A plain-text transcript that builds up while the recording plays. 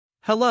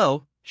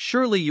Hello,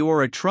 surely you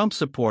are a Trump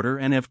supporter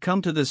and have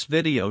come to this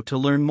video to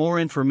learn more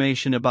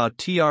information about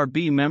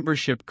TRB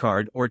membership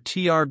card or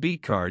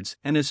TRB cards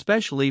and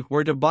especially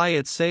where to buy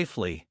it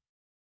safely.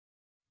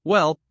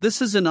 Well,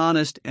 this is an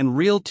honest and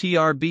real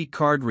TRB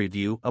card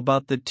review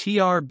about the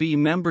TRB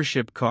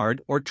membership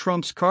card or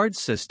Trump's card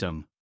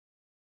system.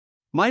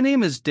 My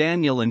name is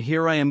Daniel and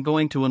here I am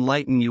going to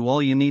enlighten you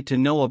all you need to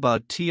know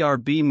about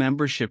TRB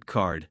membership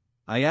card.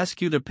 I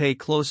ask you to pay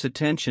close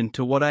attention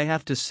to what I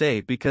have to say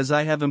because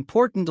I have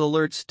important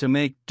alerts to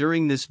make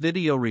during this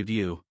video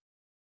review.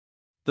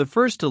 The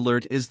first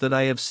alert is that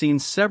I have seen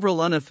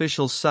several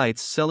unofficial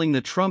sites selling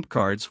the Trump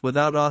cards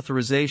without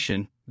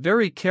authorization.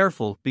 Very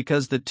careful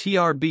because the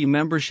TRB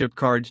membership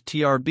card,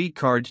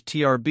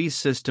 TRB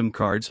system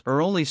cards are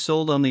only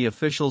sold on the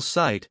official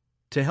site.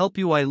 To help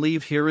you, I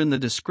leave here in the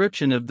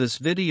description of this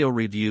video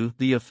review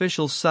the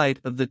official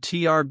site of the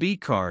TRB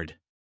card.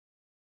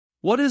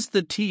 What is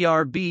the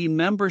TRB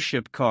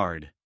membership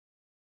card?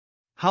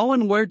 How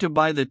and where to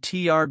buy the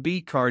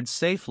TRB card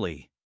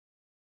safely?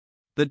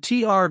 The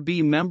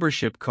TRB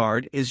membership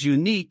card is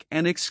unique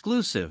and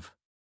exclusive.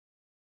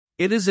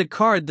 It is a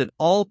card that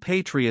all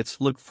Patriots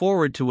look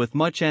forward to with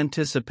much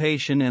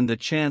anticipation, and the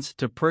chance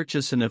to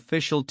purchase an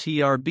official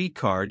TRB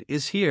card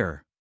is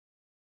here.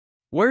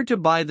 Where to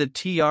buy the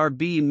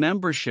TRB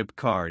membership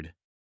card?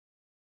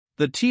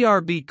 The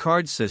TRB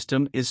card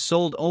system is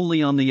sold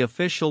only on the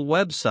official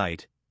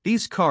website.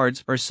 These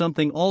cards are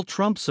something all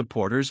Trump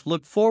supporters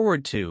look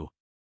forward to.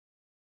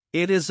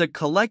 It is a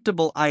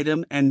collectible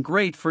item and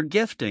great for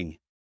gifting.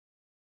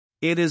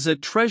 It is a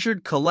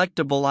treasured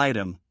collectible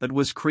item that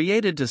was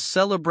created to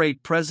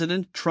celebrate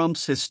President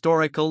Trump's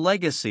historical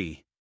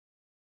legacy.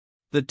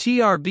 The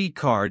TRB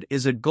card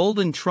is a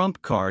golden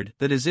Trump card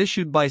that is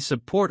issued by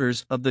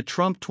supporters of the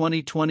Trump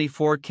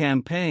 2024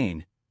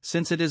 campaign.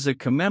 Since it is a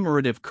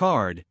commemorative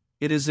card,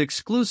 it is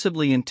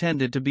exclusively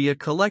intended to be a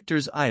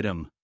collector's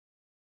item.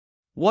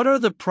 What are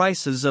the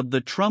prices of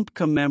the Trump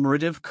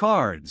commemorative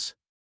cards?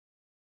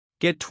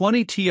 Get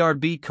 20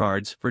 TRB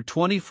cards for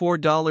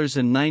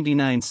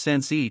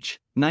 $24.99 each,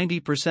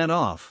 90%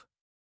 off.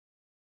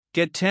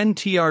 Get 10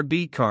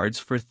 TRB cards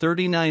for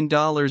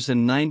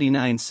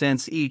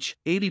 $39.99 each,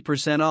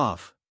 80%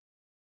 off.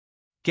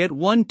 Get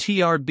 1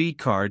 TRB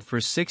card for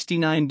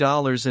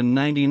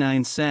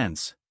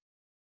 $69.99.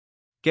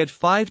 Get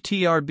 5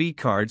 TRB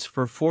cards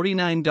for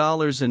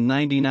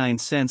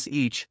 $49.99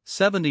 each,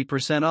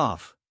 70%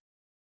 off.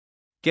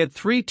 Get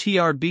 3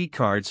 TRB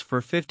cards for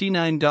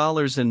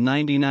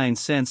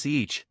 $59.99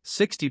 each,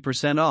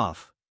 60%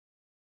 off.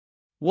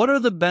 What are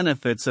the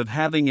benefits of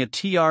having a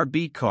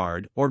TRB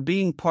card or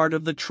being part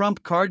of the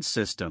Trump card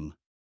system?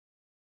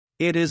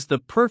 It is the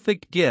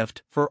perfect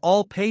gift for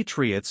all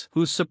Patriots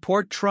who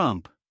support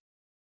Trump.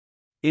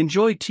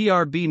 Enjoy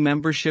TRB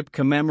membership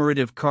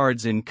commemorative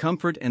cards in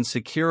comfort and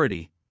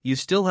security. You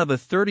still have a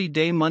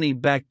 30-day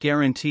money-back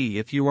guarantee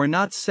if you are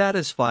not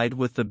satisfied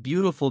with the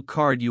beautiful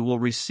card you will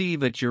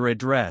receive at your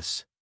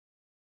address.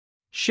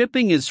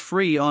 Shipping is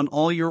free on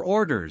all your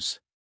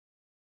orders.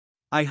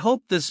 I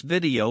hope this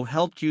video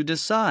helped you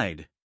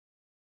decide.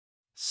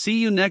 See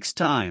you next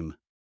time.